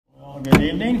good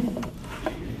evening.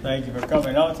 Thank you for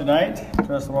coming out tonight.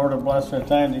 Trust the Lord will bless our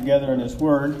time together in His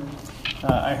Word.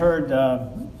 I heard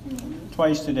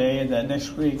twice today that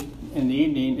next week in the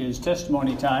evening is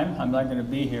testimony time. I'm not going to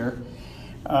be here.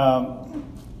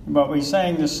 But we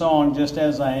sang this song, Just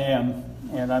As I Am,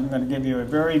 and I'm going to give you a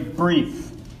very brief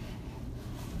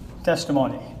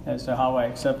testimony as to how I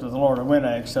accepted the Lord or when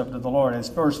I accepted the Lord. It's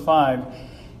verse 5.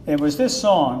 It was this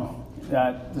song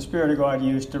that the Spirit of God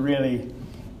used to really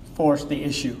force the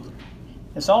issue.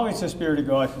 It's always the Spirit of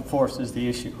God who forces the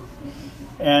issue.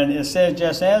 And it says,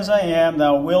 just as I am,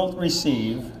 thou wilt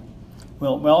receive,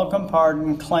 wilt welcome,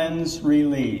 pardon, cleanse,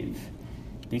 relieve.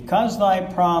 Because thy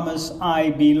promise I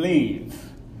believe,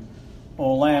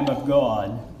 O Lamb of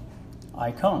God,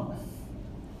 I come.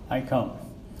 I come.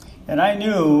 And I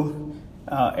knew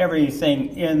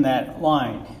everything in that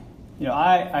line. You know,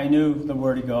 I knew the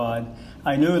Word of God.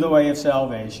 I knew the way of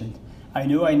salvation. I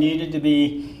knew I needed to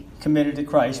be committed to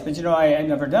Christ. But, you know, I had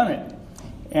never done it.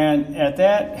 And at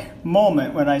that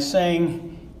moment when I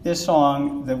sang this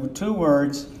song, the two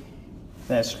words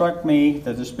that struck me,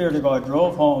 that the Spirit of God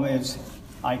drove home is,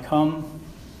 I come,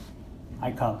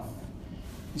 I come.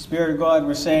 The Spirit of God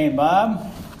was saying,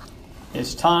 Bob,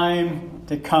 it's time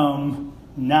to come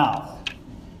now.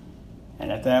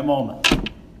 And at that moment,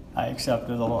 I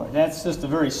accepted the Lord. That's just a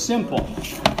very simple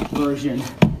version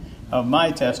of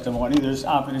my testimony. There's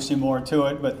obviously more to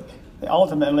it, but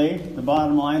ultimately, the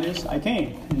bottom line is, I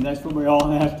came. And that's what we all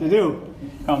have to do.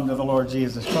 Come to the Lord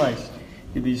Jesus Christ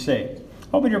to be saved.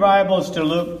 Open your Bibles to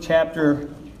Luke chapter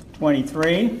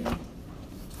 23.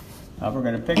 We're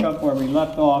going to pick up where we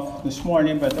left off this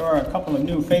morning, but there are a couple of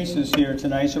new faces here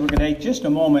tonight, so we're going to take just a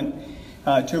moment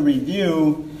to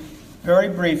review very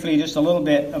briefly just a little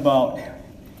bit about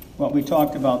what we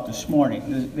talked about this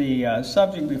morning. The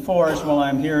subject before us while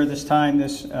I'm here this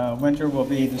winter will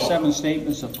be the 7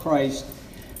 statements of Christ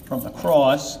from the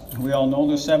cross. We all know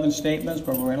the 7 statements,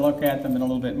 but we're going to look at them in a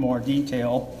little bit more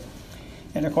detail.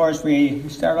 And of course, we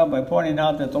start off by pointing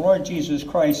out that the Lord Jesus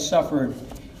Christ suffered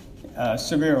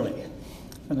severely.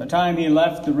 From the time He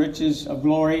left the riches of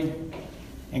glory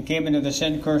and came into the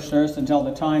sin-cursed earth until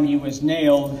the time He was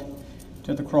nailed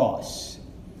to the cross.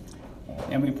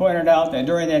 And we pointed out that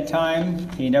during that time,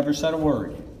 He never said a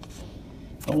word.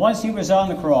 But once He was on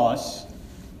the cross,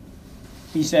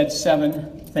 He said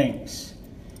 7 things.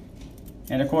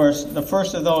 And of course, the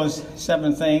first of those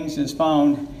 7 things is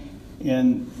found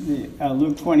in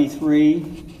Luke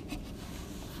 23,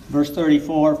 verse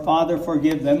 34. Father,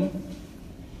 forgive them,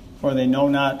 for they know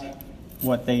not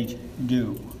what they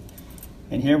do.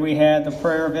 And here we had the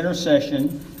prayer of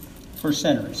intercession for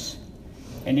sinners.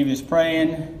 And He was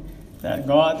praying that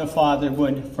God the Father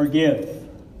would forgive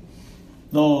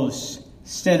those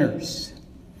sinners.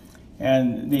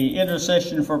 And the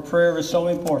intercession for prayer is so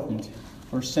important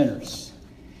for sinners.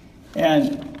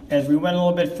 And as we went a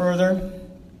little bit further,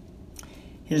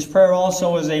 His prayer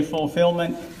also is a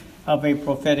fulfillment of a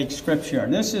prophetic scripture.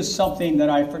 And this is something that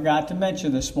I forgot to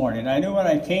mention this morning. I knew when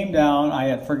I came down I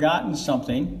had forgotten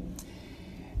something.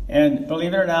 And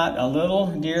believe it or not, a little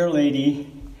dear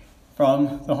lady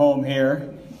from the home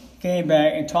here came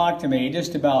back and talked to me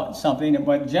just about something and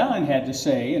what John had to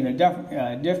say in a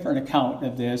different account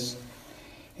of this.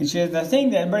 And she said, the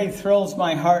thing that really thrills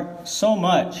my heart so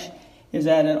much is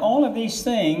that in all of these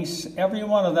things, every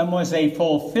one of them was a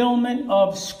fulfillment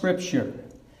of Scripture.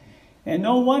 And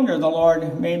no wonder the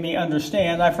Lord made me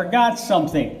understand I forgot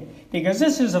something, because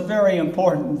this is a very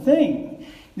important thing.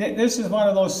 This is one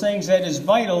of those things that is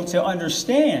vital to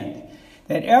understand,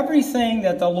 that everything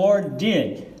that the Lord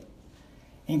did,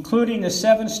 including the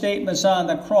 7 statements on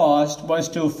the cross, was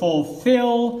to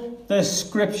fulfill the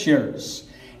Scriptures.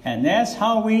 And that's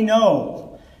how we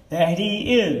know that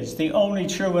He is the only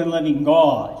true and living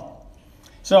God.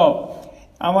 So,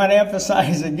 I want to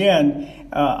emphasize again,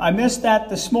 I missed that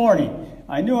this morning.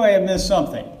 I knew I had missed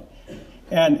something.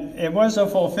 And it was a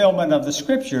fulfillment of the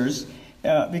Scriptures,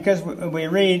 because we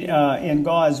read in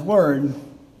God's Word,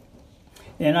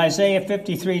 in Isaiah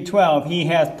 53:12, He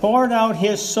hath poured out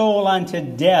His soul unto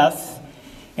death,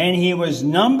 and He was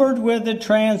numbered with the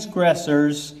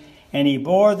transgressors, and He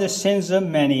bore the sins of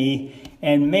many,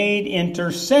 and made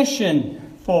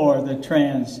intercession for the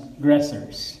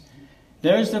transgressors.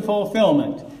 There's the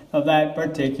fulfillment of that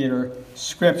particular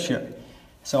scripture.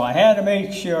 So I had to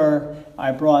make sure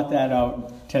I brought that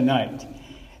out tonight.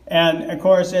 And of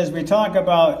course, as we talk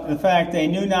about the fact they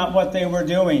knew not what they were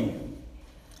doing,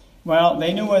 well,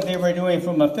 they knew what they were doing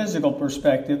from a physical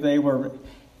perspective. They were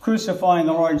crucifying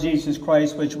the Lord Jesus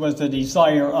Christ, which was the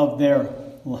desire of their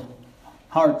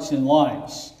hearts and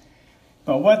lives.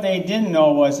 But what they didn't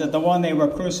know was that the one they were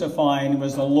crucifying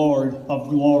was the Lord of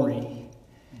glory.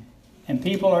 And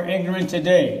people are ignorant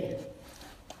today,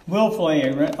 willfully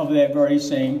ignorant of that very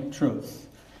same truth.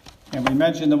 And we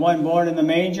mentioned the one born in the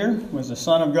manger was the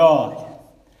Son of God.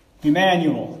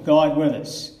 Emmanuel, God with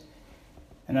us.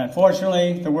 And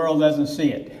unfortunately, the world doesn't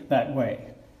see it that way.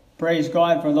 Praise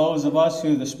God for those of us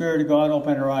who the Spirit of God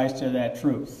opened our eyes to that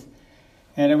truth.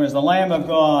 And it was the Lamb of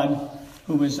God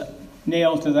who was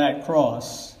nailed to that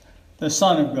cross. The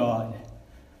Son of God,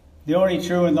 the only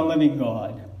true and the living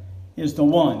God, is the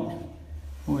one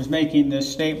who is making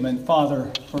this statement,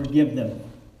 Father, forgive them,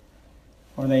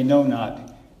 for they know not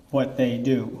what they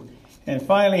do. And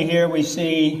finally here we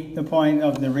see the point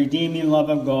of the redeeming love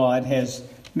of God has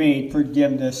made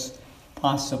forgiveness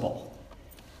possible.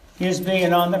 His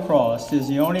being on the cross is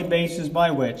the only basis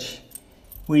by which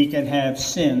we can have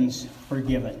sins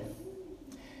forgiven.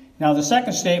 Now the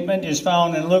second statement is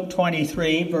found in Luke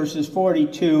 23, verses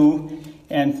 42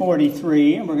 and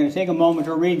 43. And we're going to take a moment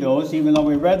to read those. Even though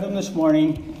we read them this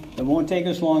morning, it won't take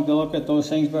us long to look at those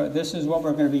things, but this is what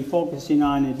we're going to be focusing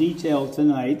on in detail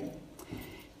tonight.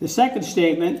 The second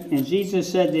statement, and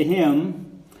Jesus said to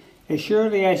him,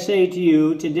 "Assuredly I say to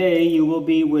you, today you will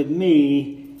be with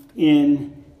me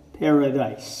in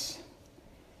paradise."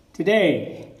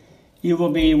 Today you will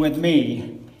be with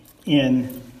me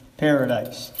in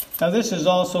paradise. Now this is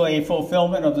also a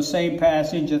fulfillment of the same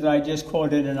passage that I just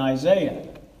quoted in Isaiah.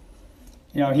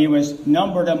 You know, he was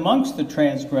numbered amongst the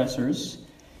transgressors,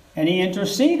 and he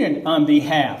interceded on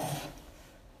behalf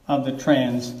of the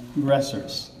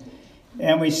transgressors.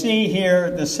 And we see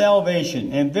here the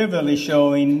salvation, and vividly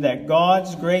showing that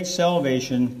God's great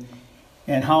salvation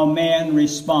and how man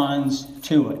responds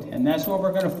to it. And that's what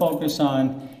we're going to focus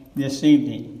on this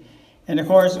evening. And of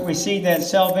course, we see that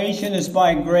salvation is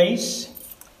by grace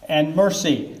and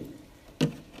mercy.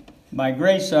 By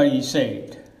grace are ye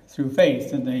saved, through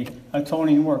faith in the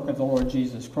atoning work of the Lord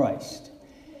Jesus Christ.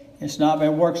 It's not by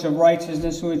works of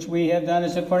righteousness which we have done,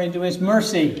 it's according to his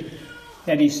mercy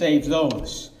that he saves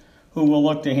those who will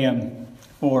look to him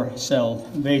for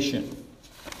salvation.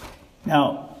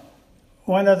 Now,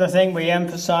 one other thing we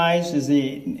emphasize is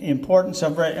the importance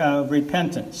of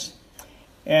repentance.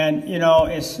 And, you know,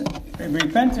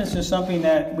 repentance is something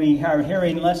that we are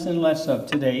hearing less and less of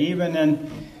today, even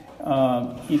in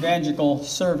evangelical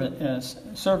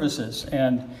services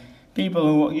and people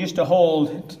who used to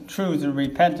hold truth and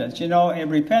repentance. You know,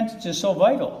 and repentance is so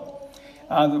vital.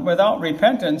 Without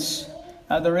repentance,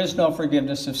 there is no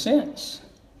forgiveness of sins.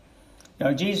 You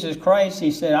know, Jesus Christ,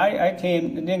 he said, I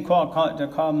didn't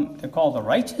call the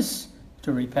righteous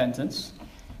to repentance,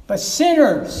 but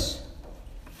sinners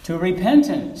to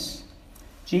repentance.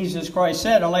 Jesus Christ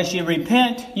said, unless you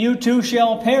repent, you too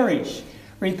shall perish.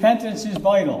 Repentance is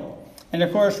vital. And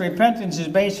of course, repentance is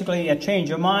basically a change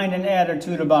of mind and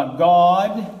attitude about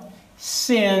God,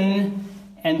 sin,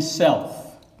 and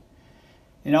self.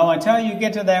 You know, until you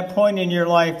get to that point in your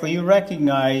life where you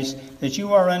recognize that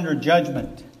you are under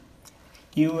judgment,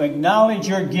 you acknowledge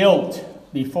your guilt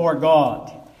before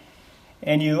God,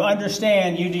 and you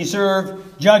understand you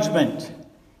deserve judgment,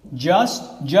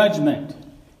 just judgment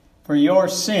for your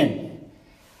sin.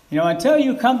 You know, until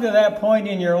you come to that point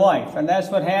in your life, and that's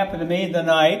what happened to me the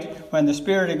night when the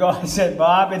Spirit of God said,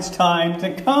 Bob, it's time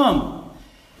to come.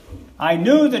 I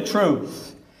knew the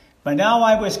truth, but now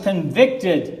I was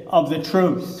convicted of the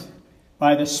truth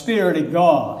by the Spirit of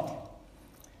God.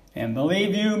 And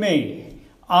believe you me,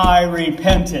 I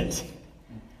repented.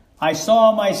 I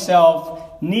saw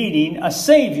myself needing a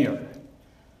Savior.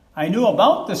 I knew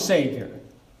about the Savior,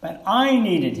 but I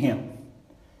needed him.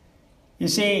 You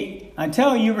see,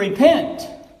 until you repent,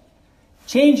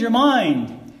 change your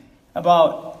mind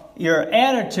about your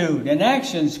attitude and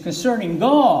actions concerning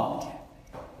God,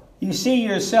 you see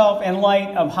yourself in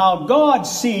light of how God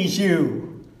sees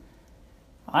you.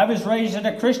 I was raised in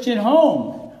a Christian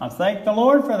home. I thank the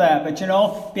Lord for that. But you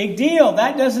know, big deal.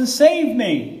 That doesn't save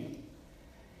me.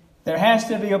 There has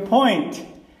to be a point,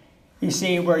 you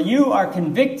see, where you are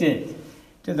convicted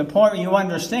to the point where you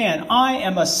understand, I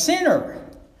am a sinner.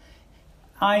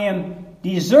 I am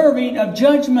deserving of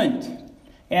judgment.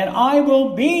 And I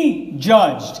will be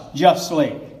judged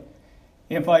justly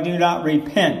if I do not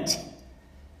repent,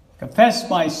 confess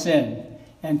my sin,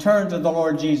 and turn to the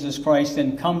Lord Jesus Christ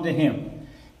and come to him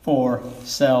for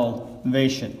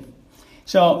salvation.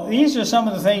 So these are some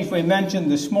of the things we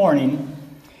mentioned this morning,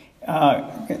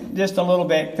 just a little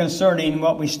bit concerning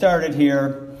what we started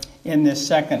here in this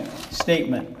second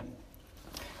statement.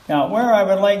 Now, where I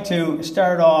would like to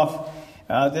start off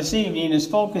this evening is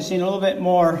focusing a little bit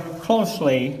more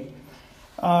closely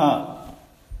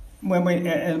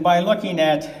by looking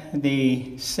at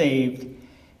the saved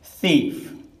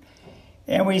thief.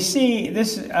 And we see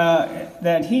this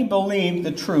that he believed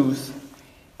the truth,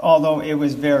 although it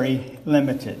was very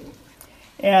limited.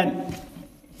 And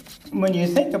when you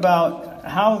think about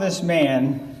how this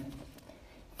man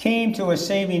came to a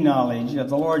saving knowledge of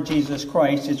the Lord Jesus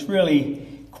Christ, it's really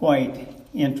quite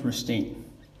interesting.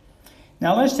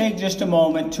 Now let's take just a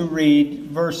moment to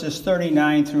read verses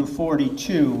 39 through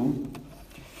 42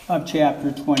 of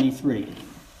chapter 23.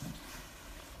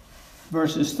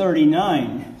 Verses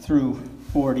 39 through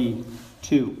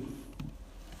 42.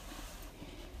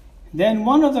 Then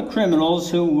one of the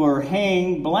criminals who were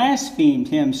hanged blasphemed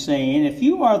him, saying, "If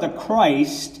you are the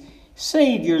Christ,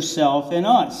 save yourself and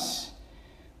us."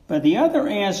 But the other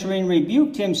answering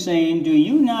rebuked him, saying, "Do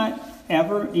you not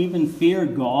ever even fear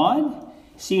God,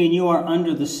 seeing you are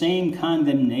under the same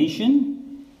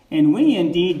condemnation? And we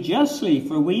indeed justly,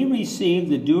 for we receive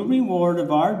the due reward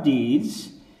of our deeds,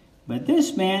 but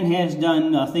this man has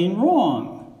done nothing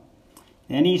wrong."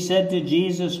 Then he said to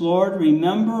Jesus, "Lord,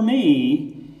 remember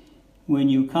me when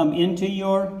you come into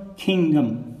your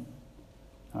kingdom."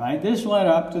 All right, this led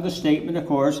up to the statement, of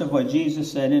course, of what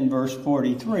Jesus said in verse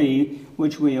 43,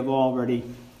 which we have already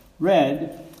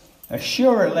read.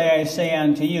 "Assuredly I say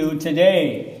unto you,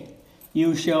 today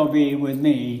you shall be with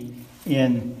me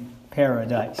in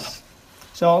paradise."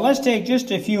 So let's take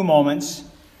just a few moments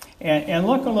and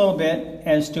look a little bit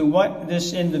as to what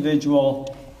this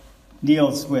individual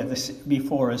deals with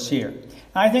before us here.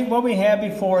 I think what we have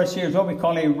before us here is what we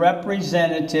call a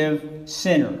representative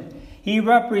sinner. He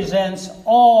represents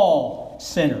all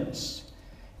sinners.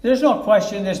 There's no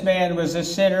question this man was a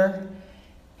sinner.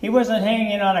 He wasn't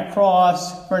hanging on a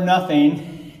cross for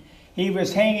nothing. He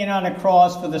was hanging on a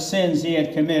cross for the sins he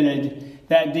had committed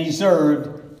that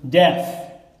deserved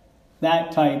death,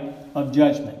 that type of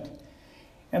judgment.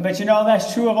 But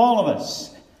that's true of all of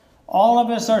us. All of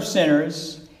us are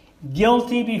sinners,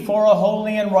 guilty before a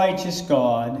holy and righteous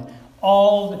God,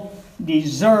 all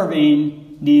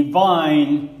deserving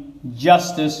divine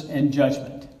justice and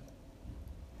judgment.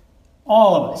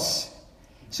 All of us.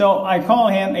 So I call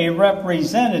him a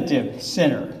representative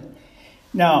sinner.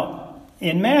 Now,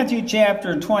 in Matthew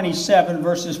chapter 27,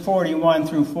 verses 41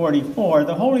 through 44,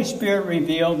 the Holy Spirit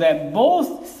revealed that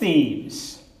both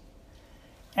thieves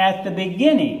at the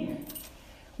beginning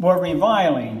were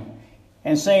reviling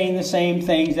and saying the same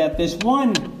things that this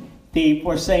one thief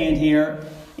was saying here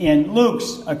in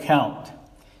Luke's account.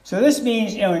 So this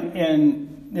means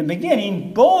in the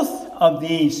beginning, both of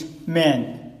these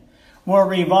men were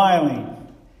reviling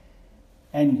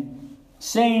and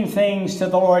saying things to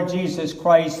the Lord Jesus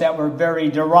Christ that were very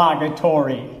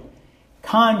derogatory,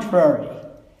 contrary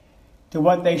to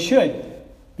what they should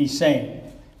be saying,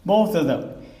 both of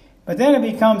them. But then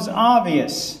it becomes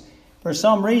obvious for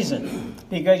some reason,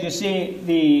 because you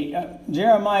see,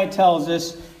 Jeremiah tells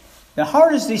us, the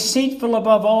heart is deceitful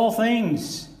above all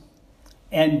things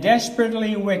and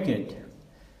desperately wicked.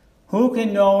 Who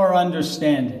can know or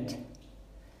understand it?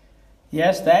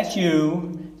 Yes, that's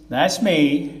you, that's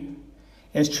me.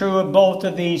 It's true of both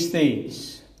of these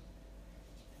thieves.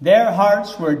 Their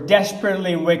hearts were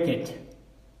desperately wicked.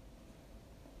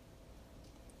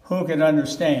 Who could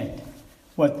understand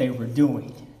what they were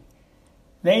doing?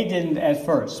 They didn't at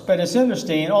first. But it's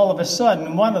interesting, all of a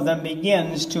sudden, one of them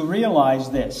begins to realize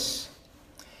this.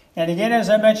 And again, as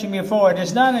I mentioned before, it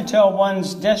is not until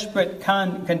one's desperate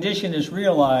condition is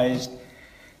realized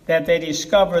that they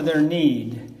discover their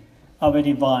need of a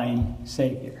divine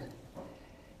Savior.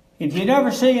 If you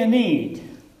never see a need,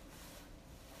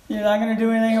 you're not going to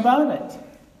do anything about it.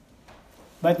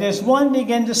 But this one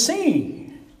began to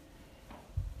see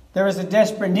there was a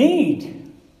desperate need.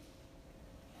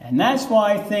 And that's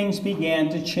why things began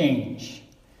to change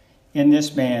in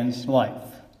this man's life.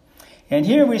 And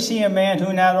here we see a man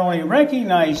who not only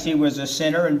recognized he was a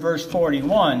sinner in verse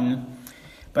 41,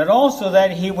 but also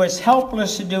that he was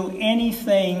helpless to do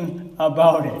anything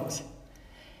about it.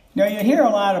 Now, you hear a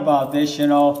lot about this,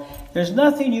 There's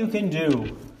nothing you can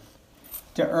do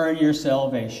to earn your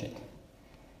salvation.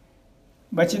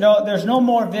 But there's no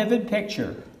more vivid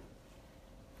picture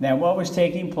than what was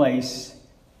taking place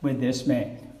with this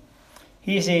man.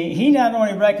 He not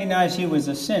only recognized he was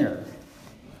a sinner,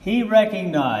 he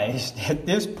recognized at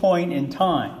this point in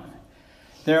time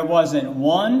there wasn't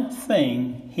one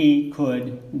thing he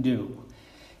could do.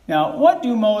 Now, what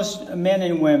do most men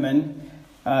and women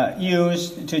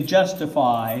use to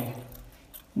justify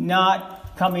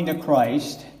not coming to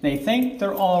Christ? They think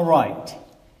they're all right.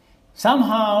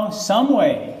 Somehow, some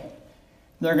way,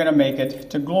 they're going to make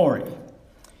it to glory.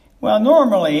 Well,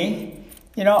 normally,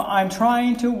 I'm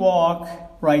trying to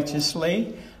walk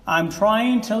righteously. I'm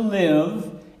trying to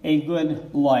live a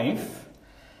good life.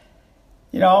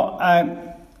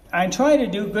 I try to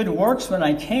do good works when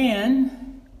I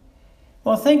can.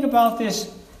 Well, think about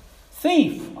this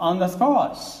thief on the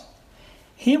cross.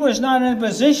 He was not in a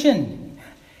position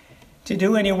to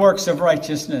do any works of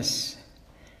righteousness.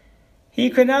 He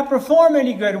could not perform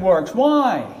any good works.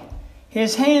 Why?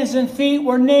 His hands and feet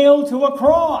were nailed to a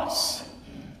cross.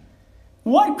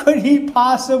 What could he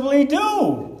possibly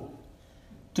do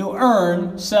to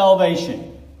earn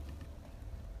salvation?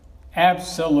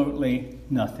 Absolutely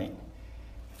nothing.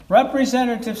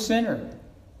 Representative sinner.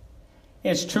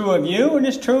 It's true of you and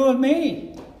it's true of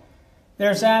me.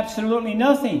 There's absolutely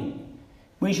nothing.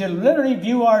 We should literally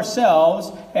view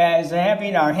ourselves as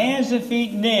having our hands and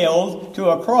feet nailed to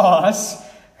a cross,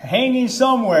 hanging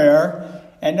somewhere,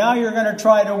 and now you're going to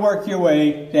try to work your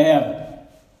way to heaven.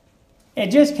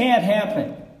 It just can't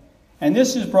happen. And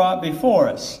this is brought before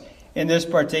us in this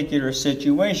particular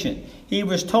situation. He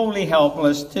was totally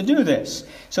helpless to do this.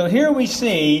 So here we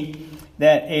see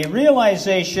that a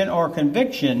realization or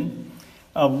conviction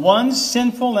of one's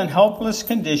sinful and helpless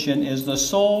condition is the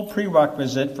sole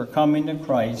prerequisite for coming to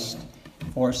Christ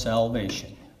for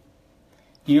salvation.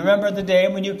 Do you remember the day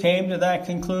when you came to that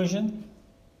conclusion?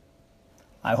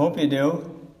 I hope you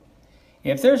do.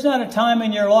 If there's not a time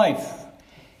in your life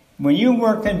when you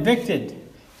were convicted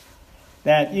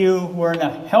that you were in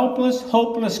a helpless,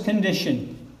 hopeless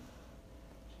condition,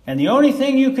 and the only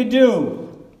thing you could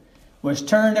do was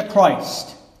turn to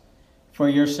Christ for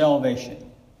your salvation,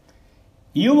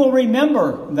 you will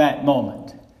remember that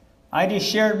moment. I just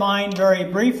shared mine very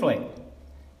briefly.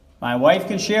 My wife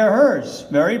can share hers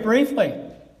very briefly.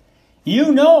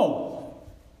 You know,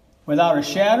 without a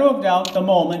shadow of doubt, the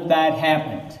moment that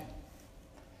happened.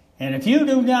 And if you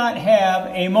do not have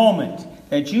a moment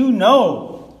that you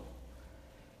know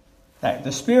that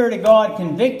the Spirit of God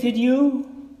convicted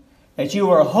you, that you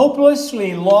were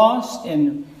hopelessly lost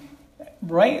and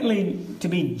rightly to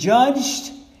be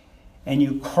judged, and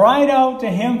you cried out to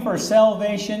Him for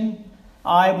salvation,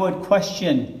 I would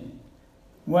question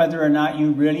whether or not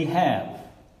you really have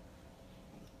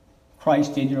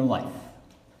Christ in your life.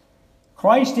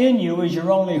 Christ in you is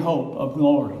your only hope of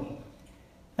glory.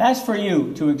 That's for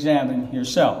you to examine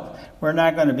yourself. We're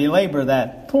not going to belabor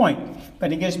that point,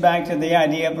 but it gets back to the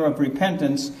idea of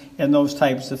repentance and those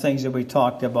types of things that we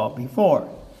talked about before.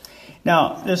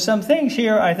 Now, there's some things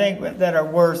here I think that are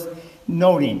worth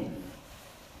noting.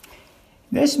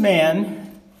 This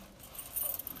man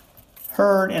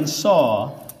heard and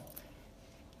saw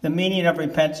the meaning of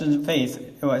repentance and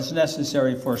faith was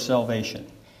necessary for salvation.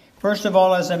 First of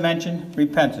all, as I mentioned,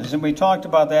 repentance. And we talked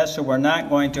about that, so we're not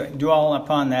going to dwell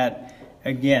upon that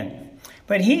again.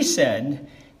 But he said,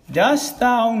 dost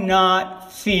thou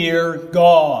not fear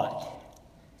God?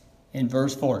 In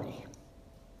verse 40.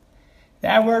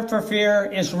 That word for fear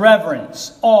is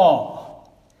reverence, awe.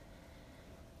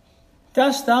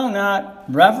 Dost thou not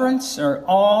reverence or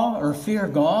awe or fear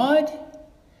God?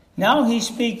 Now he's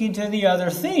speaking to the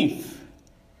other thief.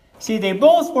 See, they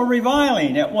both were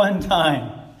reviling at one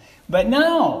time. But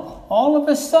now, all of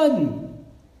a sudden,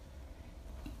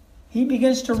 he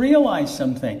begins to realize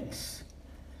some things.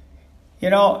 He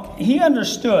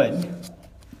understood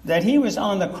that he was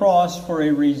on the cross for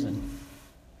a reason.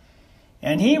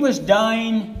 And he was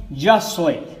dying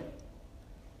justly.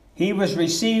 He was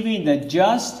receiving the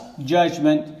just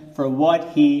judgment for what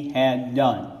he had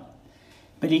done.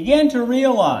 But he began to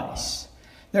realize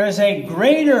there is a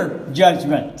greater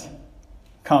judgment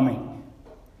coming.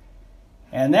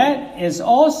 And that is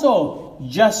also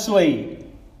justly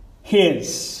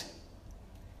his.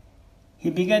 He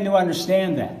began to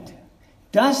understand that.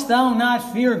 Dost thou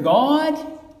not fear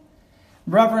God?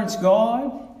 Reverence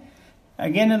God?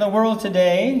 Again, in the world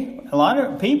today, a lot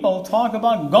of people talk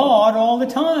about God all the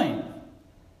time.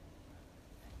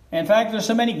 In fact, there's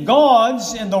so many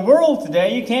gods in the world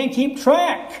today, you can't keep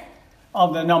track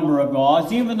of the number of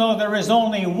gods, even though there is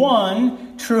only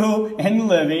one true and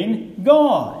living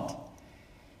God.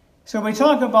 So we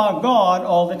talk about God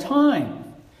all the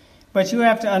time. But you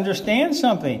have to understand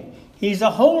something. He's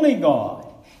a holy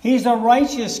God. He's a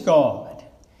righteous God.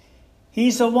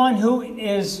 He's the one who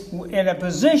is in a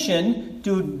position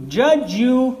to judge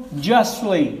you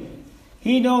justly.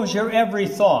 He knows your every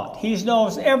thought. He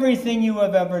knows everything you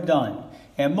have ever done.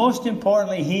 And most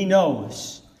importantly, He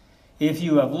knows if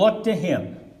you have looked to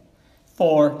Him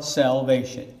for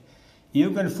salvation.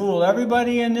 You can fool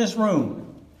everybody in this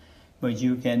room, but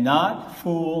you cannot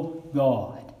fool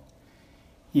God.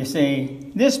 You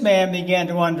see, this man began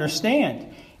to understand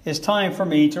it's time for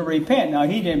me to repent. Now,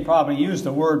 he didn't probably use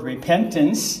the word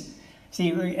repentance See,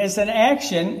 it's an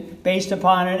action based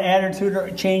upon an attitude or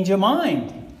a change of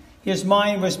mind. His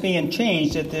mind was being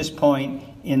changed at this point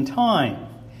in time.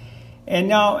 And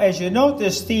now, as you note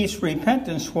this thief's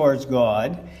repentance towards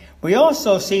God, we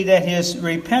also see that his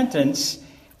repentance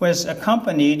was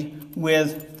accompanied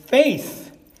with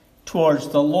faith towards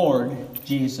the Lord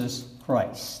Jesus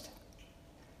Christ.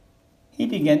 He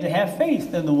began to have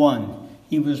faith in the one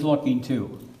he was looking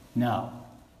to now.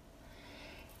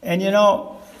 And you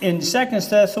know, in 2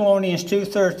 Thessalonians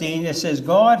 2:13, it says,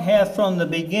 God hath from the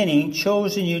beginning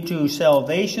chosen you to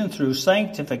salvation through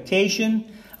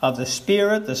sanctification of the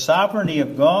Spirit, the sovereignty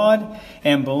of God,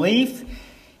 and belief,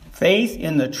 faith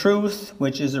in the truth,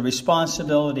 which is the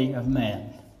responsibility of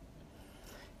man.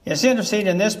 It's interesting,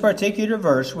 in this particular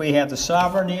verse, we have the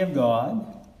sovereignty of God,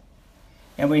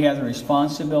 and we have the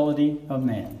responsibility of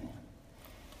man.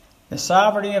 The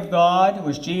sovereignty of God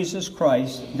was Jesus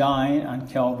Christ dying on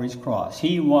Calvary's cross.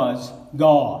 He was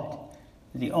God,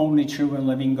 the only true and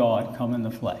living God come in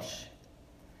the flesh.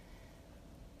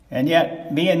 And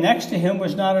yet, being next to him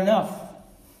was not enough.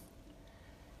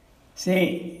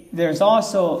 See, there's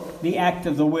also the act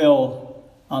of the will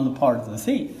on the part of the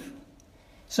thief.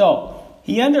 So,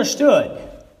 he understood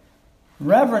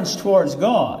reverence towards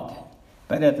God,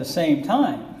 but at the same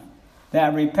time,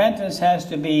 that repentance has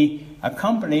to be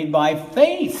accompanied by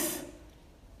faith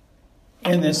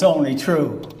in this only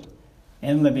true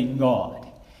and living God.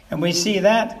 And we see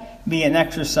that being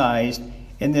exercised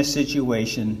in this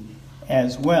situation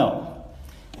as well.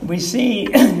 We see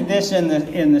this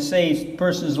in the saved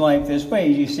person's life this way.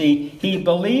 You see, he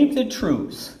believed the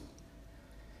truth.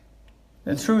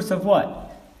 The truth of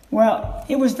what? Well,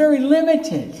 it was very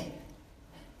limited.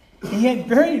 He had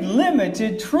very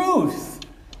limited truth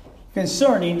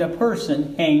concerning the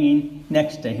person hanging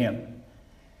next to him.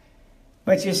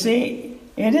 But you see,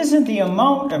 it isn't the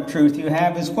amount of truth you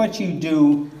have, it's what you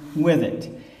do with it.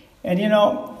 And you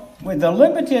know, with the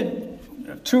limited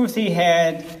truth he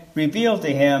had revealed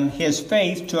to him, his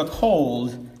faith took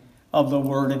hold of the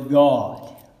Word of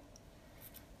God.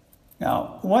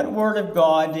 Now, what Word of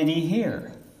God did he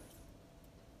hear?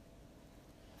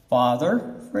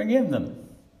 Father, forgive them.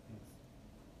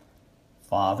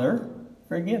 Father,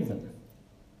 forgive them.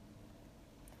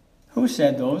 Who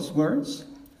said those words?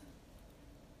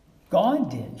 God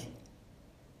did.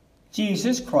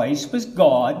 Jesus Christ was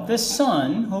God, the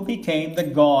Son, who became the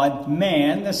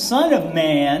God-man, the Son of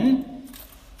Man,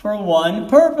 for one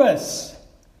purpose: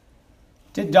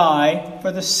 to die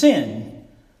for the sin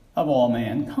of all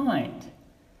mankind.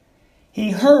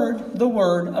 He heard the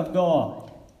Word of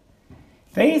God.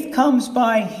 Faith comes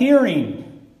by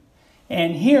hearing,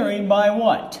 and hearing by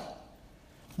what?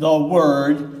 The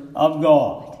Word of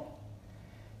God.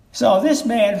 So this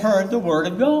man heard the Word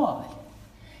of God.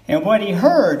 And what he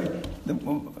heard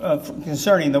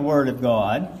concerning the Word of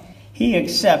God, he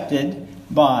accepted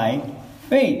by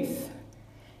faith.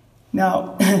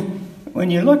 Now, when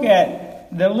you look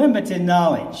at the limited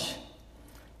knowledge,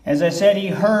 as I said, he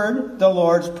heard the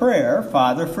Lord's Prayer,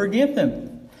 Father, forgive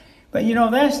them. But you know,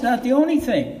 that's not the only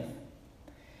thing.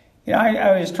 You know,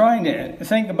 I was trying to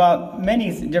think about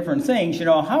many different things. You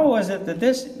know, how was it that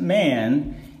this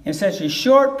man, in such a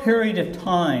short period of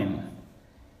time,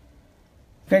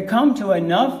 could come to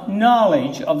enough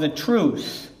knowledge of the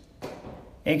truth,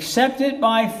 accepted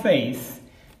by faith,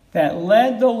 that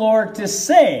led the Lord to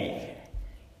say,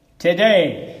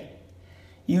 today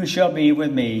you shall be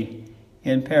with me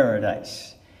in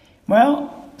paradise?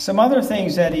 Well, some other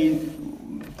things that he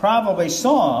probably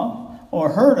saw or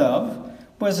heard of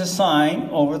was a sign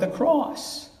over the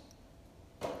cross.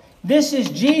 This is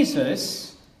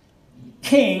Jesus,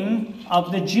 King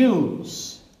of the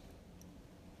Jews.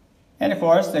 And of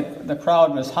course, the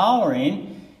crowd was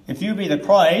hollering, if you be the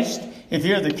Christ, if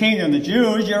you're the King of the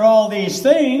Jews, you're all these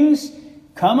things,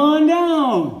 come on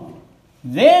down.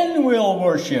 Then we'll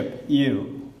worship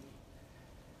you.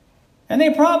 And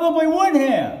they probably would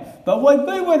have. But what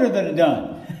good would it have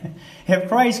done? If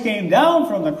Christ came down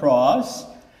from the cross,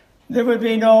 there would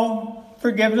be no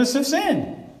forgiveness of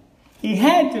sin. He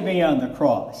had to be on the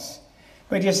cross.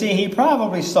 But you see, he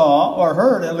probably saw, or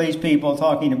heard at least, people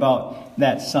talking about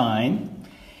that sign.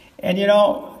 And you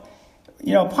know,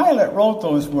 Pilate wrote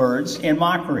those words in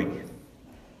mockery.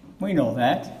 We know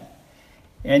that.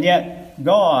 And yet,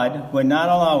 God would not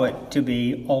allow it to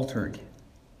be altered.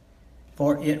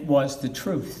 For it was the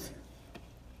truth.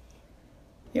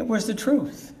 It was the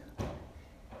truth.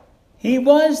 He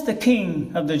was the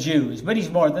King of the Jews, but he's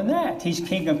more than that. He's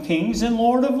King of Kings and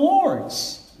Lord of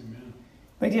Lords. Amen.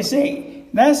 But you see,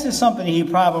 that's just something he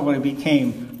probably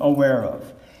became aware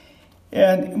of.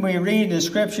 And we read in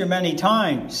Scripture many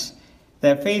times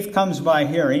that faith comes by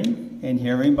hearing, and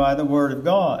hearing by the word of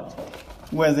God.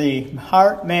 With the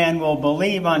heart man will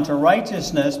believe unto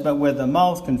righteousness, but with the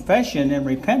mouth confession and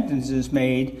repentance is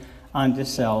made unto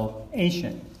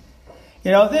salvation.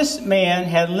 You know, this man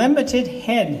had limited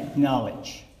head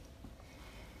knowledge,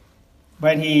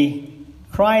 but he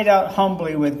cried out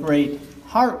humbly with great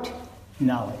heart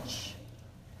knowledge.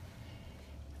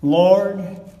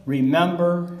 Lord,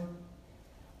 remember,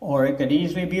 or it could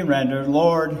easily be rendered,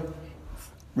 Lord,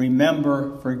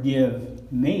 remember,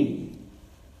 forgive me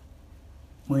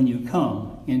when you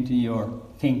come into your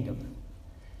kingdom.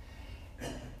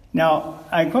 Now,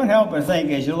 I couldn't help but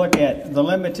think, as you look at the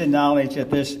limited knowledge that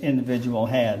this individual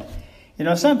had, you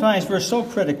know, sometimes we're so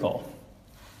critical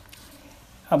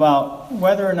about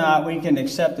whether or not we can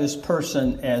accept this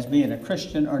person as being a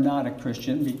Christian or not a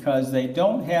Christian because they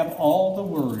don't have all the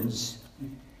words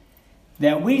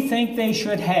that we think they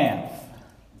should have.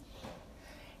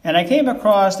 And I came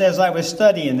across, as I was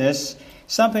studying this,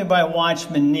 something by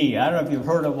Watchman Nee. I don't know if you've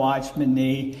heard of Watchman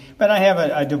Nee, but I have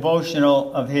a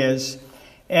devotional of his.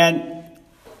 And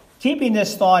keeping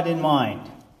this thought in mind,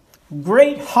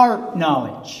 great heart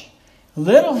knowledge,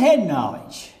 little head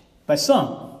knowledge, but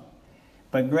some,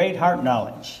 but great heart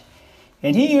knowledge.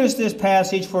 And he used this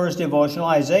passage for his devotional,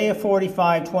 Isaiah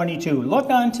 45:22. Look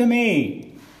unto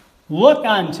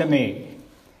me,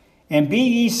 and be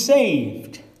ye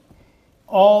saved,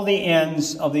 all the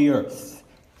ends of the earth.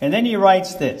 And then he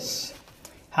writes this,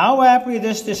 how aptly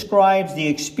this describes the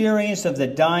experience of the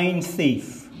dying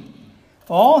thief.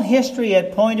 All history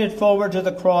had pointed forward to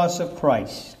the cross of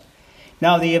Christ.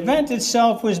 Now the event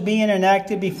itself was being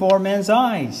enacted before men's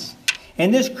eyes.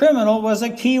 And this criminal was a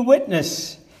key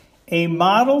witness, a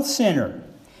model sinner.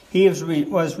 He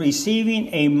was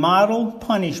receiving a model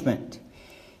punishment.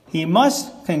 He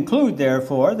must conclude,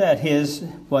 therefore, that his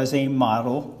was a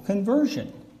model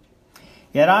conversion.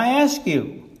 Yet I ask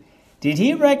you, did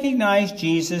he recognize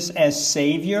Jesus as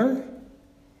Savior?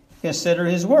 Consider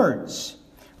his words.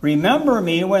 Remember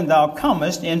me when thou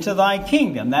comest into thy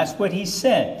kingdom. That's what he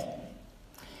said.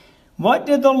 What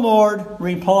did the Lord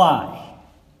reply?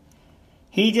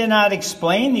 He did not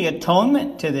explain the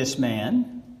atonement to this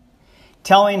man,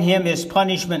 telling him his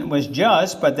punishment was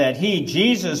just, but that he,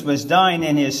 Jesus, was dying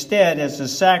in his stead as a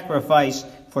sacrifice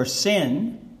for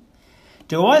sin.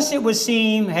 To us it would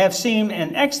have seemed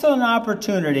an excellent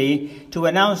opportunity to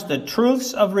announce the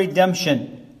truths of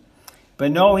redemption.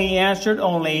 But no, he answered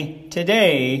only,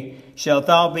 today shalt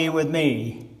thou be with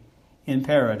me in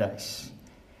paradise.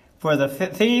 For the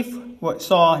thief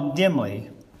saw dimly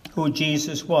who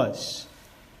Jesus was,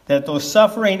 that though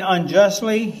suffering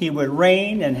unjustly, he would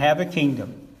reign and have a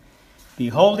kingdom.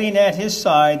 Beholding at his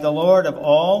side the Lord of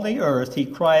all the earth, he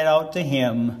cried out to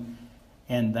him,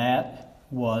 and that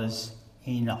was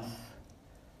enough.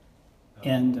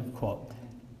 End of quote.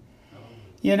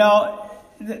 You know,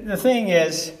 the thing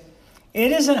is,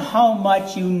 it isn't how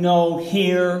much you know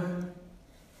here,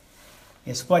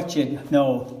 it's what you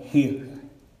know here.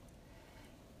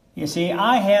 You see,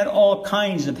 I had all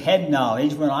kinds of head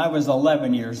knowledge when I was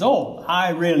 11 years old.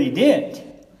 I really did.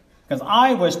 Because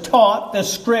I was taught the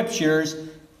scriptures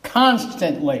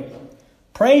constantly.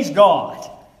 Praise God,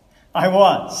 I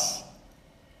was.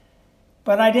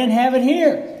 But I didn't have it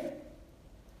here.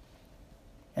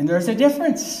 And there's a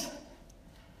difference.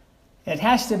 It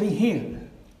has to be here.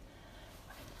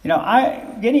 You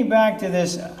know, getting back to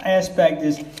this aspect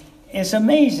is, it's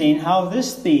amazing how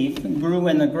this thief grew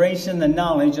in the grace and the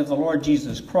knowledge of the Lord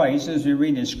Jesus Christ, as we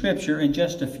read in Scripture, in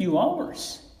just a few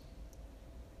hours.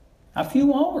 A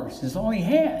few hours is all he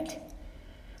had.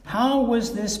 How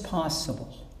was this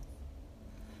possible?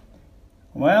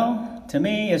 Well, to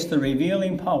me, it's the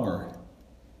revealing power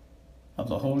of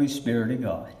the Holy Spirit of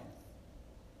God.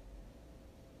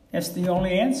 That's the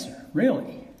only answer,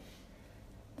 really.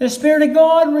 The Spirit of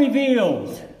God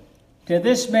revealed to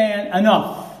this man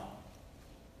enough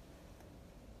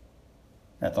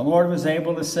that the Lord was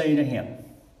able to say to him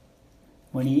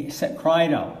when he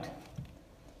cried out,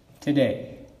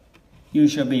 today you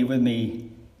shall be with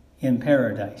me in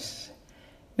paradise.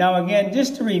 Now again,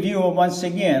 just to review once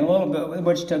again a little bit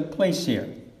which took place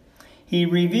here. He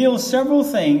reveals several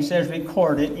things as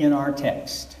recorded in our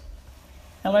text.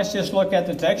 And let's just look at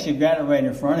the text. You've got it right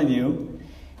in front of you.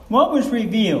 What was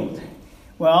revealed?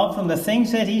 Well, from the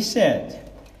things that he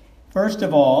said. First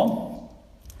of all,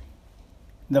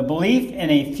 the belief in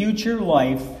a future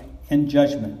life and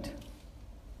judgment.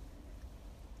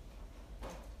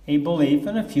 A belief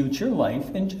in a future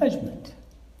life and judgment.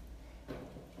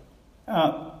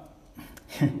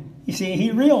 You see,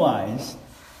 he realized,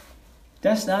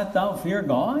 dost not thou fear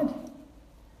God?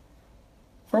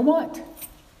 For what?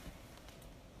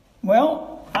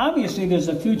 Well, obviously there's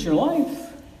a future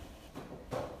life.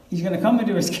 He's going to come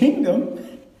into his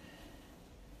kingdom.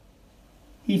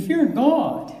 He feared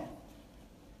God.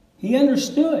 He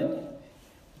understood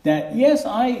that, yes,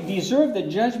 I deserve the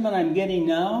judgment I'm getting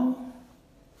now,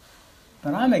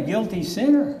 but I'm a guilty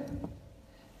sinner.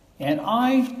 And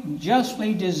I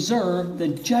justly deserve the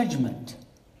judgment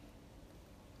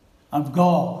of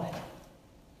God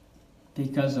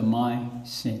because of my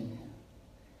sin.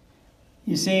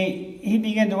 You see, he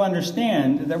began to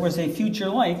understand that there was a future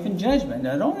life and judgment.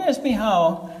 Now, don't ask me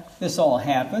how this all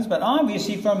happens, but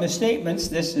obviously from his statements,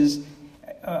 this is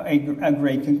a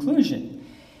great conclusion.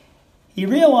 He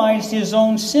realized his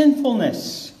own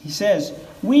sinfulness. He says,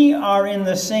 we are in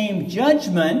the same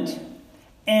judgment,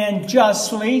 and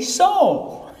justly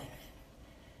so.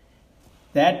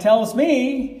 That tells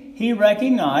me he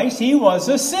recognized he was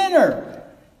a sinner.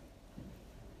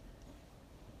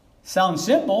 Sounds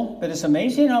simple, but it's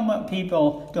amazing how much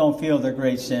people don't feel they're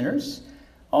great sinners.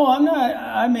 Oh,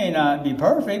 I may not be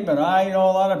perfect, but I know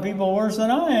a lot of people worse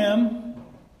than I am.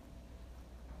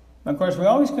 Of course, we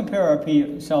always compare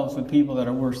ourselves with people that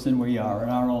are worse than we are in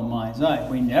our own mind's eye.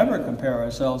 We never compare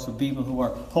ourselves with people who are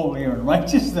holier and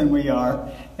righteous than we are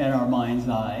in our mind's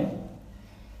eye.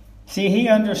 See, he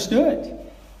understood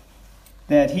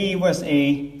that he was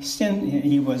a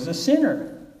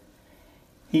sinner.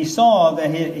 He saw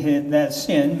that that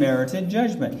sin merited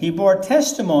judgment. He bore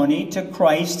testimony to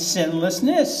Christ's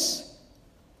sinlessness.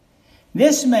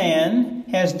 This man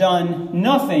has done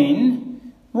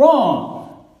nothing wrong.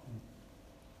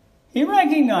 He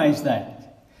recognized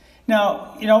that.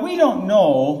 Now, we don't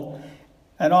know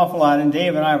an awful lot, and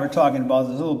Dave and I were talking about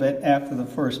this a little bit after the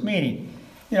first meeting.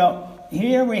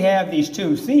 Here we have these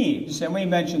two thieves, and we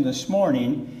mentioned this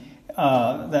morning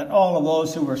that all of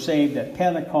those who were saved at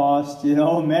Pentecost,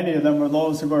 many of them were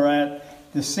those who were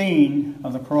at the scene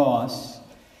of the cross.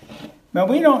 But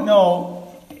we don't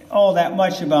know all that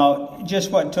much about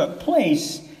just what took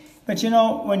place. But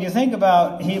when you think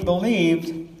about he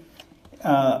believed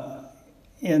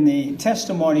in the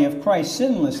testimony of Christ's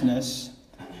sinlessness,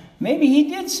 maybe he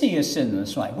did see a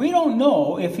sinless life. We don't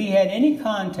know if he had any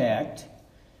contact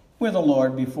with the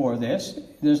Lord before this.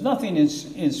 There's nothing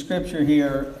in Scripture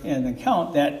here in the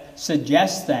account that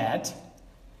suggests that.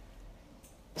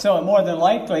 So it more than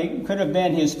likely could have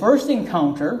been his first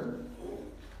encounter,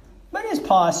 but it's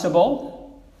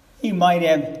possible he might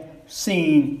have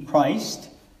seen Christ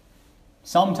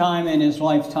sometime in his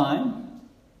lifetime.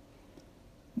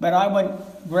 But I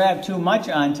wouldn't grab too much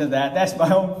onto that. That's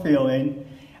my own feeling.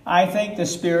 I think the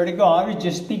Spirit of God is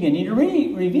just beginning to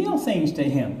reveal things to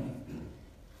him.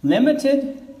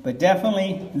 Limited, but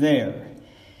definitely there.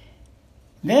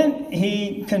 Then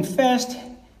he confessed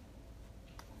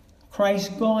Christ's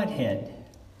Godhead.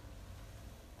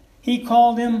 He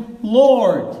called him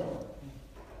Lord.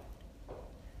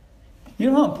 You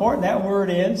know how important that word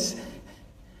is?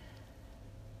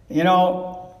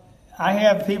 I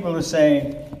have people who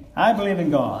say, I believe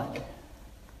in God.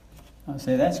 I'll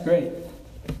say, that's great.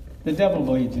 The devil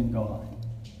believes in God.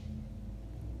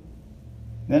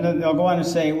 Then they'll go on and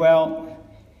say, well,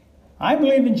 I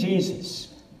believe in Jesus.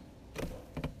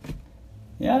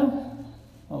 Yeah,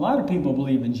 a lot of people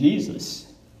believe in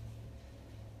Jesus.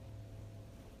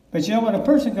 But when a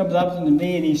person comes up to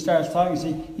me and he starts talking, he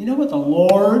says, you know what the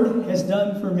Lord has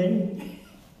done for me?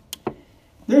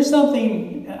 There's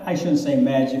something, I shouldn't say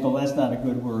magical, that's not a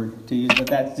good word to use, but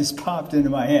that just popped into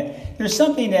my head. There's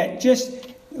something that just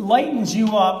lightens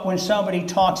you up when somebody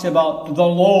talks about the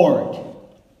Lord.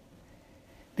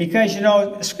 Because,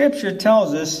 Scripture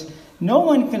tells us no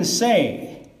one can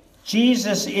say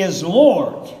Jesus is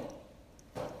Lord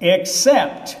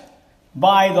except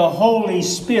by the Holy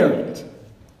Spirit.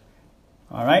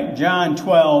 All right, John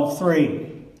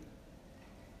 12:3.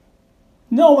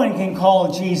 No one can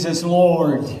call Jesus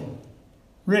Lord,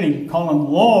 really call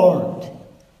him Lord,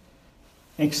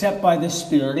 except by the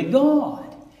Spirit of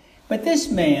God. But this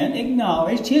man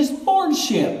acknowledged his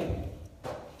lordship.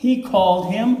 He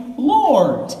called him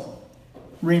Lord.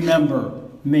 Remember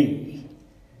me.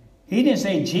 He didn't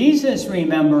say, Jesus,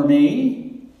 remember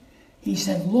me. He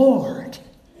said, Lord,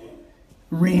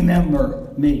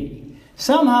 remember me.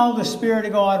 Somehow the Spirit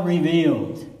of God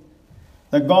revealed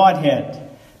the Godhead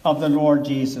of the Lord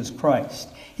Jesus Christ.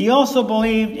 He also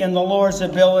believed in the Lord's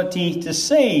ability to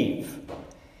save.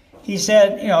 He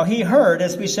said, he heard,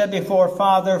 as we said before,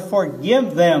 Father,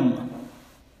 forgive them.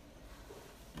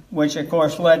 Which, of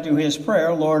course, led to his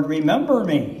prayer, Lord, remember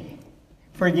me.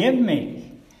 Forgive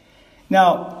me.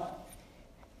 Now,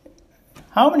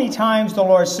 how many times the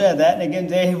Lord said that? And again,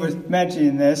 Dave was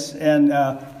mentioning this. And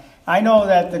I know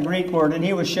that the Greek word, and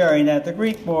he was sharing that, the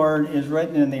Greek word is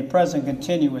written in the present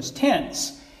continuous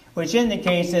tense, which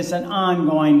indicates it's an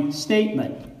ongoing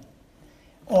statement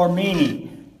or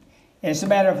meaning. It's a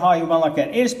matter of how you want to look at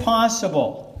it. It is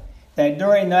possible that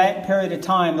during that period of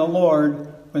time, the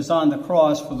Lord was on the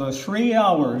cross for those 3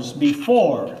 hours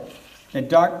before the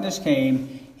darkness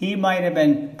came. He might have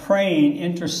been praying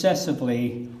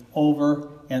intercessively over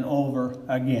and over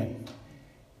again.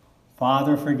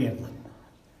 Father, forgive them.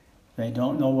 They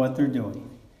don't know what they're doing.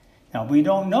 Now, we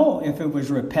don't know if it was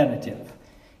repetitive.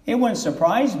 It wouldn't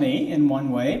surprise me in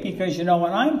one way, because, when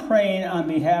I'm praying on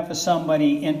behalf of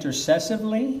somebody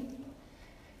intercessively,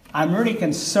 I'm really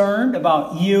concerned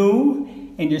about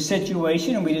you and your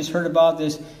situation, and we just heard about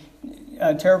this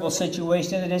terrible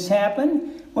situation that has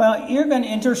happened. Well, you're going to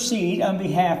intercede on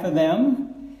behalf of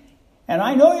them, and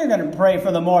I know you're going to pray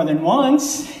for them more than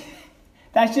once.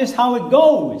 That's just how it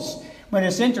goes. When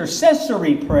it's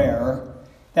intercessory prayer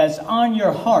that's on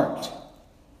your heart,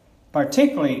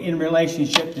 particularly in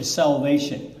relationship to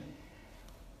salvation.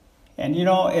 And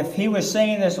if he was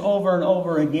saying this over and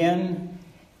over again,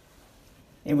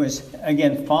 it was,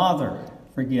 again, Father,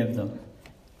 forgive them.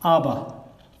 Abba,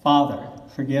 Father,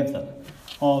 forgive them.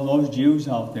 All those Jews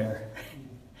out there.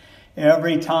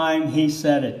 Every time he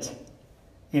said it,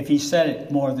 if he said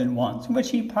it more than once,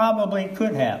 which he probably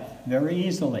could have very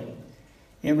easily,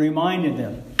 it reminded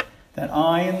them that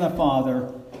I and the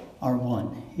Father are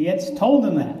one. He had told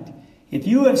them that. If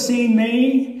you have seen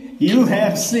me, you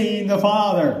have seen the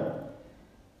Father.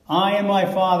 I and my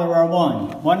Father are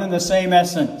one and the same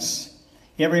essence.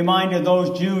 It reminded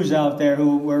those Jews out there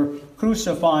who were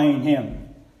crucifying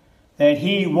him that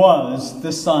he was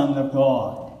the Son of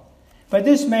God. But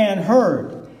this man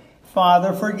heard,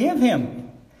 Father, forgive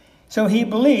him. So he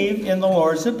believed in the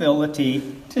Lord's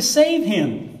ability to save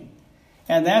him.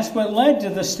 And that's what led to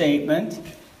the statement,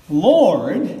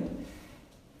 Lord,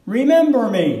 remember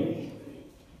me.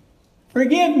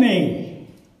 Forgive me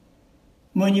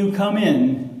when you come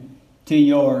in to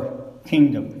your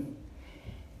kingdom.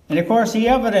 And of course, he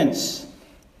evidenced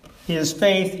his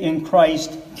faith in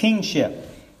Christ's kingship.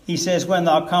 He says, when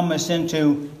thou comest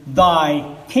into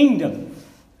thy kingdom.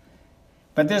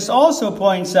 But this also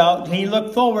points out he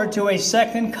looked forward to a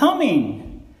second coming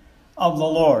of the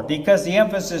Lord, because the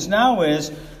emphasis now is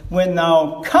when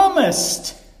thou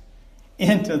comest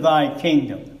into thy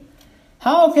kingdom.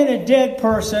 How can a dead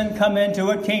person come into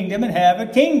a kingdom and have a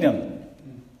kingdom?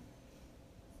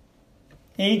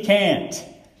 He can't.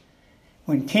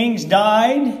 When kings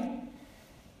died,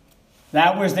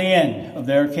 that was the end of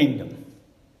their kingdom.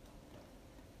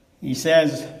 He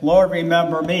says, Lord,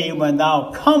 remember me when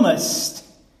thou comest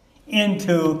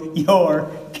into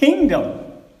your kingdom.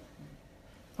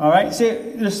 All right, see,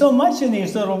 there's so much in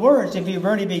these little words if you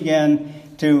really begin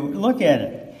to look at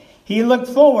it. He looked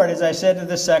forward, as I said, to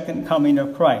the second coming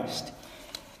of Christ.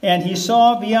 And he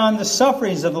saw beyond the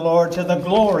sufferings of the Lord to the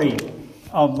glory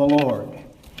of the Lord.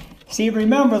 See,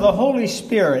 remember, the Holy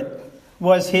Spirit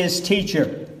was his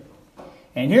teacher.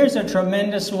 And here's a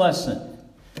tremendous lesson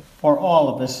for all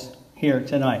of us here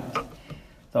tonight.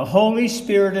 The Holy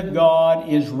Spirit of God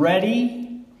is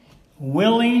ready,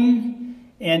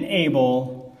 willing, and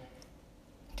able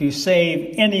to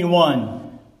save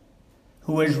anyone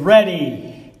who is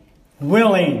ready,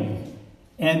 willing,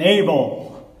 and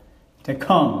able to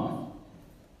come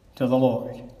to the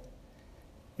Lord.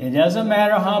 It doesn't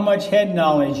matter how much head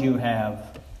knowledge you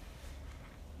have.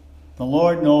 The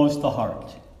Lord knows the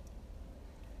heart.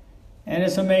 And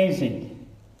it's amazing.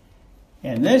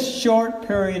 In this short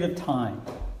period of time,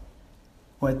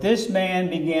 what this man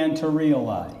began to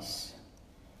realize,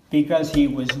 because he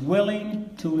was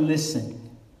willing to listen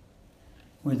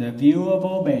with a view of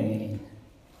obeying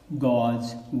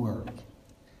God's word.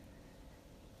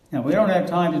 Now, we don't have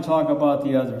time to talk about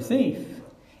the other thief.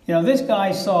 This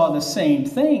guy saw the same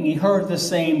thing. He heard the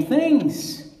same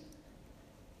things.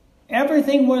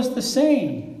 Everything was the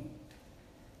same.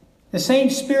 The same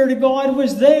Spirit of God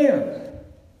was there.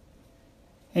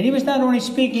 And he was not only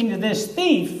speaking to this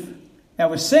thief that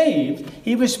was saved,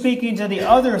 he was speaking to the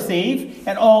other thief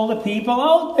and all the people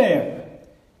out there.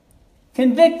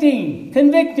 Convicting.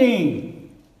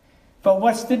 But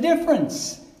what's the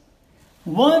difference?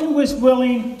 One was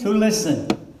willing to listen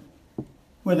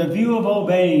with a view of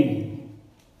obeying.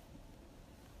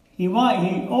 He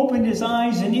opened his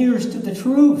eyes and ears to the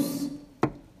truth.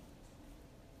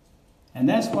 And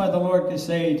that's why the Lord could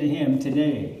say to him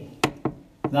today,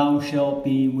 thou shalt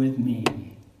be with me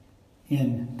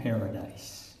in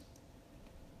paradise.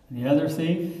 The other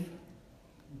thief,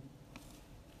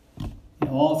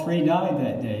 all three died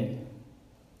that day.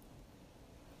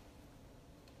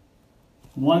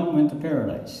 One went to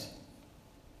paradise.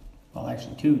 Well,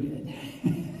 actually 2 did.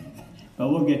 But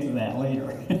we'll get to that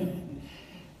later.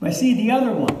 But see, the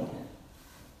other one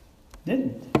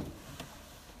didn't.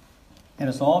 And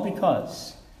it's all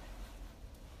because,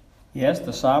 yes,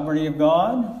 the sovereignty of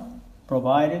God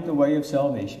provided the way of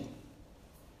salvation.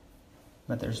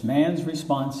 But there's man's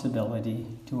responsibility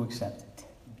to accept it.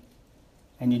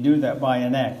 And you do that by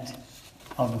an act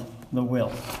of the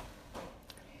will.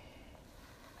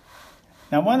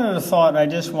 Now, one other thought I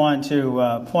just want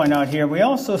to point out here. We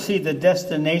also see the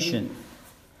destination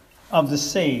of the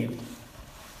saved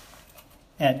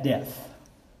at death.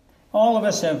 All of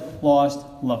us have lost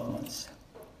loved ones.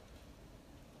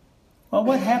 Well,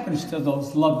 what happens to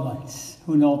those loved ones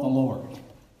who know the Lord?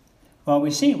 Well,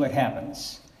 we see what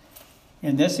happens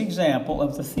in this example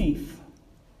of the thief.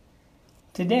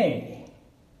 Today,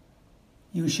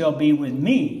 you shall be with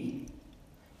me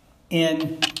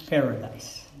in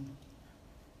paradise.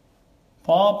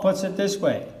 Paul puts it this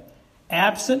way: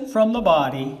 absent from the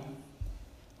body,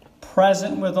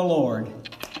 present with the Lord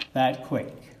that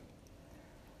quick.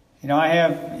 I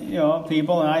have,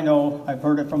 people, and I know I've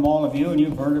heard it from all of you, and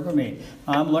you've heard it from me.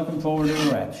 I'm looking forward to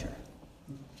the rapture.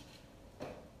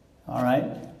 All right?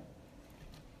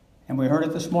 And we heard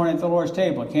it this morning at the Lord's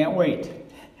table. I can't wait.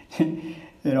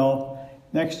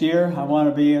 Next year, I want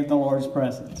to be in the Lord's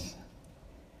presence.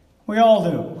 We all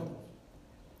do.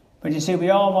 But you see, we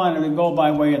all want to go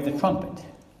by way of the trumpet.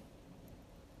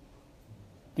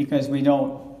 Because we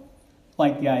don't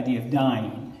like the idea of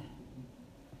dying.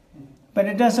 But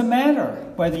it doesn't matter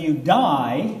whether you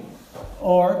die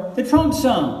or the trump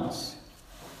sounds.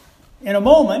 In a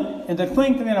moment, in the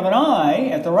twinkling of an eye,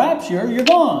 at the rapture, you're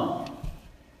gone.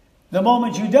 The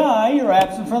moment you die, you're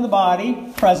absent from the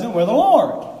body, present with the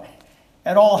Lord.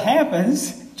 It all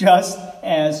happens just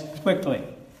as quickly.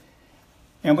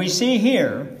 And we see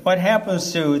here what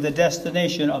happens to the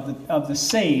destination of the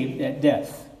saved at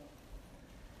death.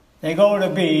 They go to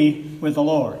be with the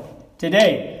Lord.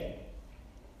 Today,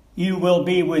 you will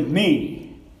be with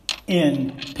me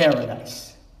in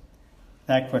paradise.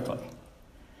 That quickly.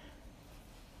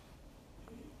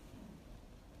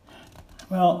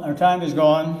 Well, our time is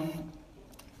gone,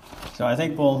 so I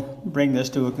think we'll bring this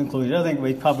to a conclusion. I think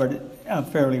we covered it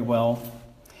fairly well.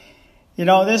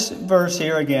 This verse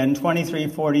here again,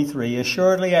 23:43,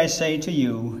 assuredly I say to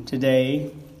you,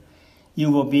 today you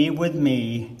will be with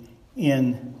me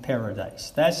in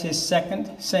paradise. That's his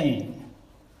second saying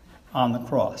on the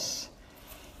cross.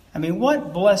 I mean,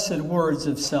 what blessed words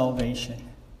of salvation.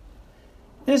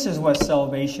 This is what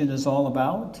salvation is all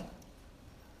about.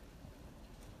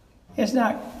 It's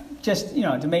not just,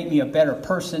 to make me a better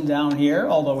person down here,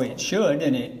 although it should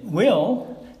and it will,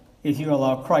 if you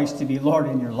allow Christ to be Lord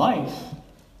in your life.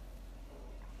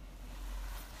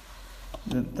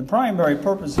 The primary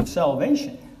purpose of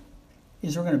salvation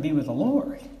is we're going to be with the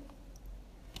Lord.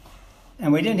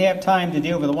 And we didn't have time to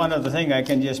deal with one other thing I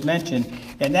can just mention,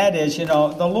 and that is,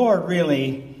 the Lord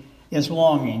really is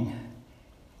longing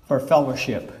for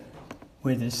fellowship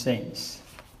with his saints.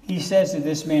 He says to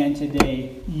this man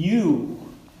today, you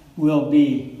will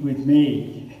be with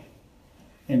me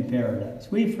in paradise.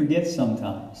 We forget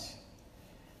sometimes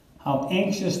how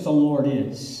anxious the Lord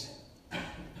is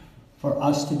for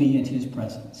us to be in his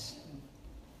presence.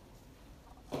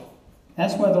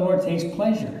 That's why the Lord takes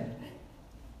pleasure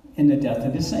in the death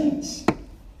of his saints.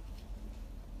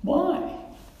 Why?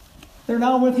 They're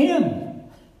now with him.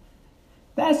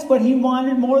 That's what he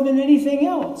wanted more than anything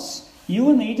else. You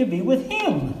and me to be with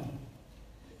him.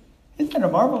 Isn't that a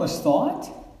marvelous thought?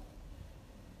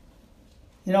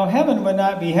 Heaven would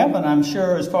not be heaven, I'm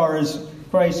sure, as far as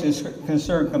Christ is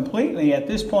concerned completely at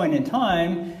this point in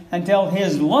time, until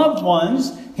his loved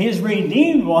ones, his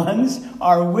redeemed ones,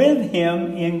 are with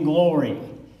him in glory.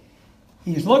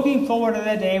 He's looking forward to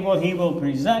that day when he will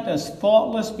present us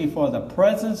faultless before the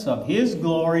presence of his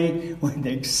glory with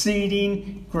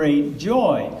exceeding great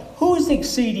joy. Whose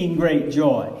exceeding great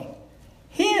joy?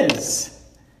 His.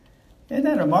 Isn't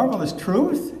that a marvelous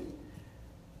truth?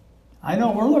 I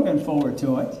know we're looking forward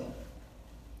to it.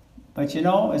 But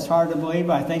it's hard to believe.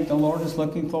 I think the Lord is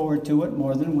looking forward to it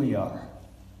more than we are.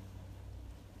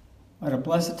 What a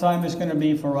blessed time it's going to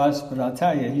be for us, but I'll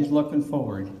tell you, he's looking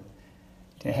forward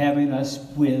to having us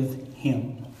with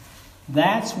him.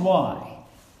 That's why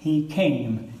he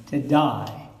came to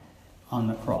die on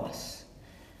the cross.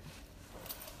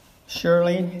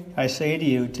 Surely, I say to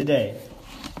you today,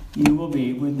 you will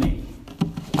be with me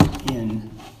in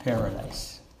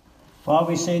paradise. Well,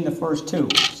 we've seen the first two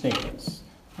statements.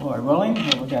 Lord willing,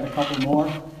 we've got a couple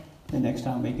more the next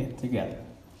time we get together.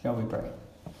 Shall we pray?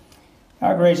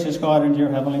 Our gracious God and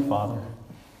dear Heavenly Father,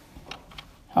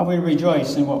 how we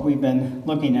rejoice in what we've been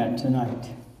looking at tonight.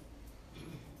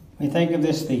 We think of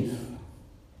this thief,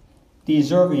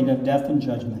 deserving of death and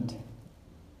judgment,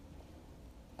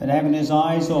 but having his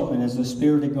eyes open as the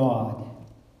Spirit of God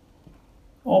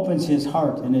opens his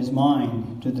heart and his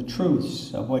mind to the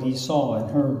truths of what he saw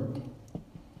and heard.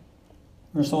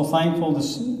 We're so thankful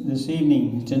this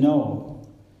evening to know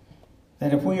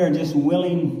that if we are just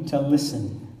willing to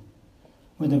listen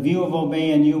with a view of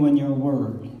obeying you and your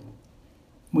word,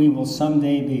 we will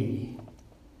someday be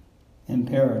in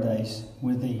paradise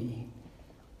with thee.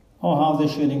 Oh, how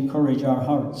this should encourage our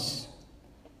hearts.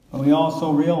 But we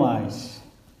also realize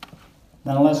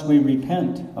that unless we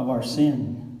repent of our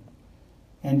sin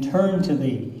and turn to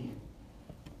thee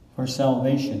for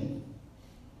salvation,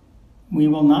 we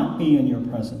will not be in your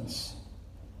presence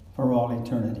for all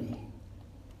eternity.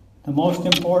 The most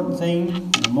important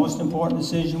thing, the most important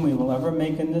decision we will ever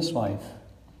make in this life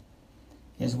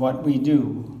is what we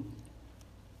do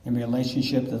in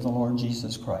relationship to the Lord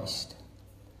Jesus Christ.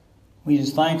 We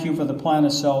just thank you for the plan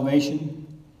of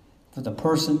salvation, for the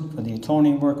person, for the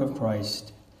atoning work of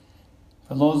Christ.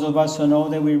 For those of us who know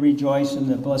that we rejoice in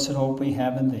the blessed hope we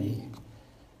have in thee.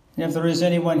 And if there is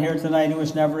anyone here tonight who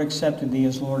has never accepted thee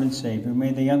as Lord and Savior,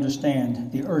 may they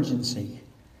understand the urgency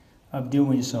of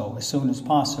doing so as soon as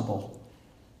possible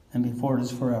and before it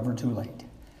is forever too late.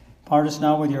 Part us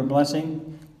now with your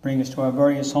blessing. Bring us to our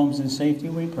various homes in safety,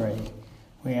 we pray.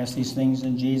 We ask these things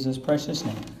in Jesus' precious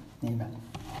name. Amen.